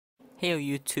Hey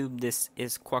YouTube, this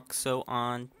is Quaxo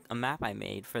on a map I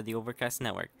made for the Overcast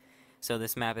Network. So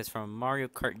this map is from Mario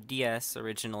Kart DS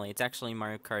originally. It's actually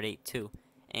Mario Kart 8 too,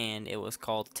 and it was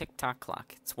called Tock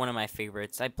Clock. It's one of my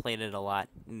favorites. I played it a lot,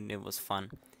 and it was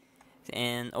fun.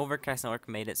 And Overcast Network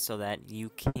made it so that you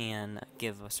can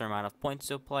give a certain amount of points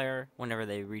to a player whenever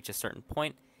they reach a certain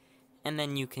point, and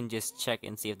then you can just check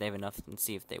and see if they have enough and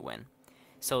see if they win.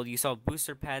 So you saw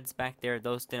booster pads back there.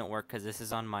 Those didn't work because this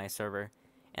is on my server.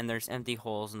 And there's empty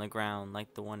holes in the ground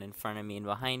like the one in front of me and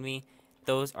behind me.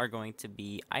 Those are going to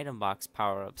be item box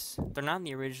power-ups. They're not in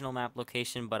the original map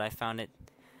location, but I found it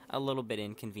a little bit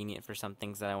inconvenient for some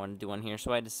things that I want to do on here.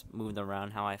 So I just moved them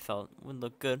around how I felt would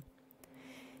look good.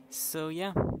 So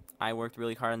yeah, I worked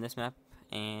really hard on this map.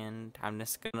 And I'm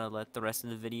just going to let the rest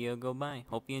of the video go by.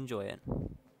 Hope you enjoy it.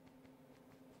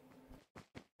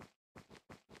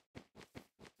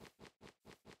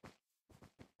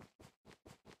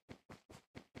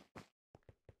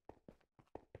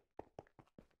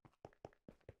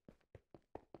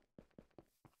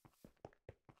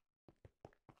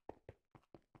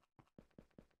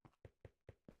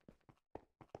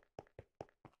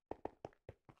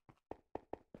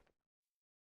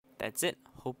 That's it.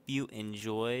 Hope you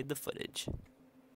enjoy the footage.